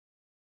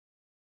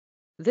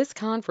This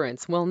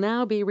conference will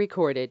now be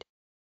recorded.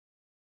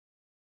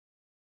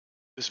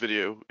 This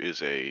video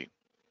is a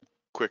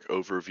quick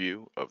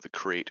overview of the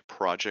Create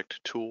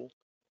Project tool.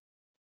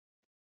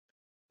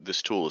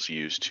 This tool is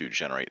used to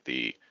generate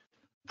the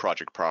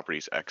project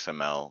properties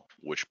XML,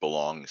 which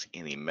belongs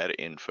in the meta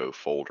info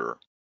folder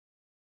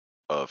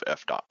of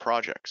FDOT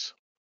projects.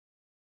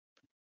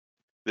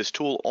 This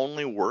tool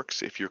only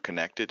works if you're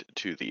connected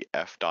to the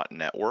FDOT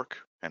network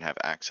and have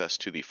access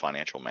to the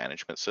financial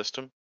management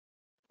system,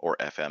 or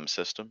FM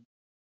system.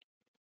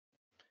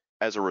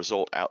 As a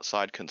result,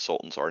 outside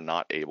consultants are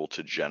not able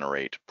to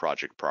generate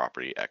project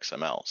property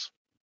XMLs,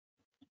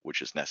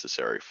 which is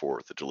necessary for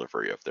the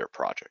delivery of their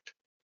project.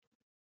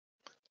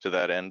 To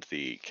that end,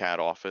 the CAD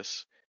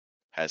office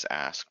has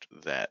asked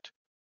that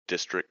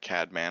district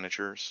CAD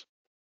managers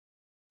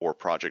or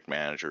project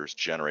managers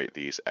generate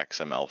these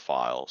XML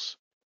files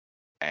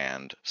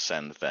and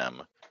send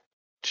them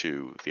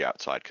to the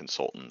outside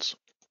consultants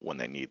when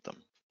they need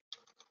them.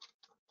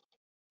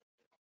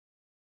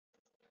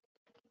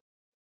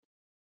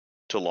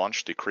 To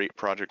launch the Create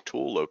Project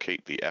tool,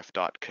 locate the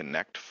FDOT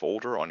Connect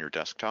folder on your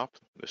desktop.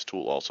 This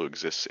tool also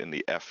exists in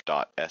the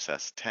FDOT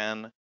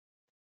SS10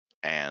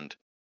 and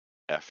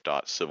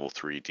FDOT Civil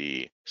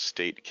 3D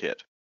State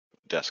Kit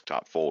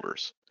desktop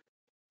folders.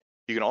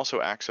 You can also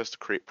access the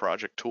Create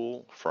Project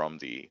tool from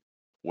the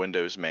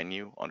Windows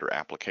menu under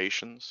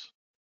Applications.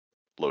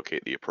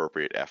 Locate the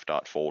appropriate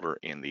FDOT folder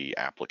in the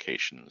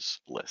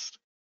Applications list.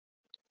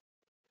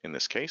 In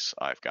this case,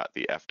 I've got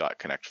the FDOT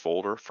Connect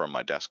folder from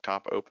my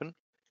desktop open.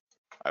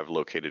 I've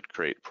located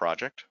Create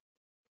Project.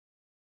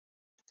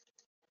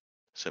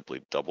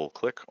 Simply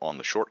double-click on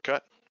the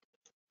shortcut,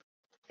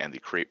 and the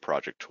Create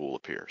Project tool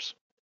appears.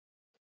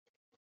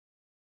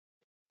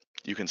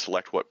 You can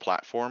select what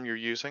platform you're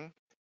using.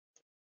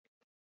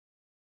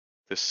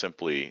 This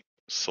simply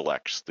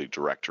selects the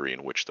directory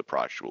in which the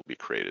project will be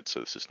created, so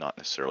this is not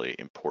necessarily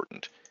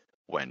important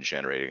when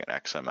generating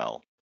an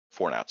XML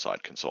for an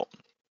outside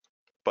consultant,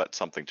 but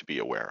something to be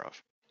aware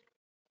of.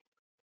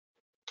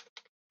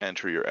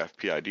 Enter your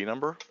FPID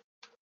number.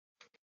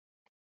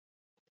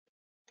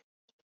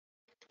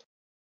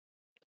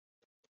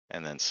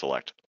 And then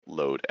select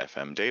Load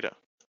FM Data.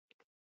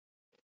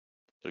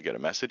 You'll get a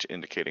message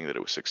indicating that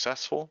it was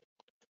successful,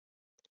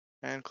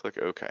 and click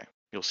OK.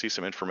 You'll see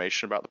some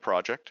information about the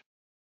project,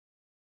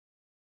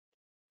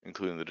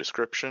 including the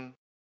description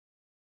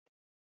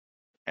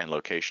and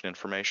location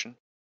information.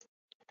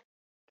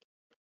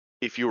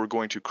 If you were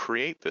going to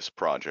create this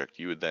project,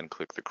 you would then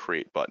click the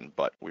Create button,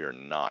 but we are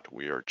not.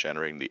 We are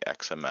generating the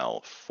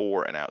XML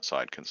for an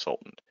outside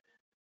consultant.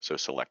 So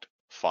select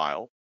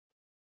File,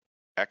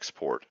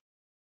 Export,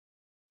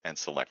 and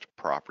select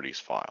Properties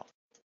File.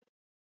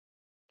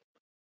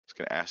 It's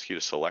going to ask you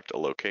to select a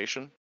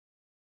location. I'm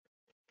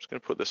just going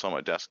to put this on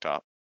my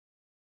desktop.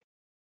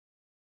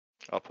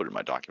 I'll put it in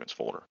my Documents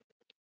folder.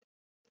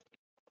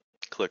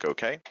 Click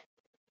OK.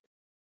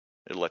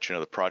 It'll let you know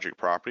the project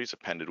properties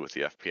appended with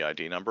the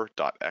FPID number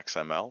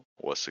 .xml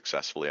was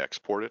successfully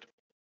exported.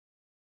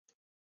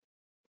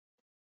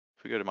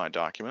 If we go to my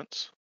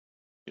documents,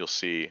 you'll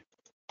see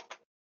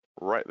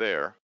right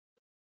there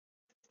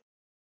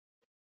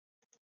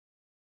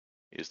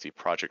is the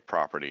project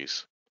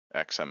properties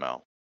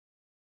XML.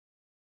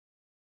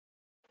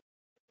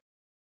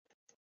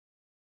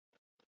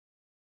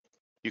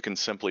 You can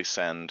simply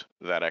send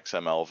that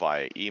XML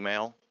via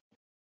email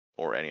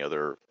or any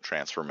other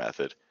transfer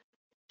method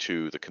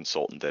to the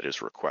consultant that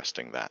is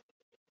requesting that.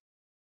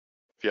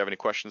 If you have any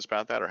questions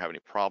about that or have any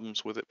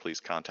problems with it, please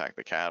contact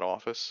the CAD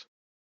office.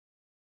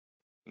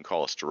 You can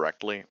call us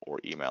directly or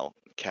email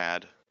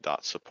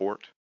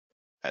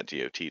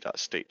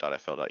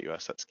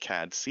cad.support@dot.state.fl.us. That's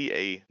CAD,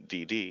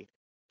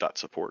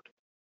 CADD.support.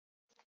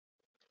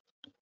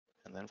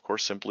 And then, of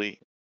course, simply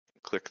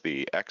click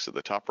the X at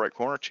the top right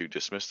corner to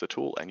dismiss the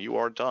tool, and you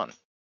are done.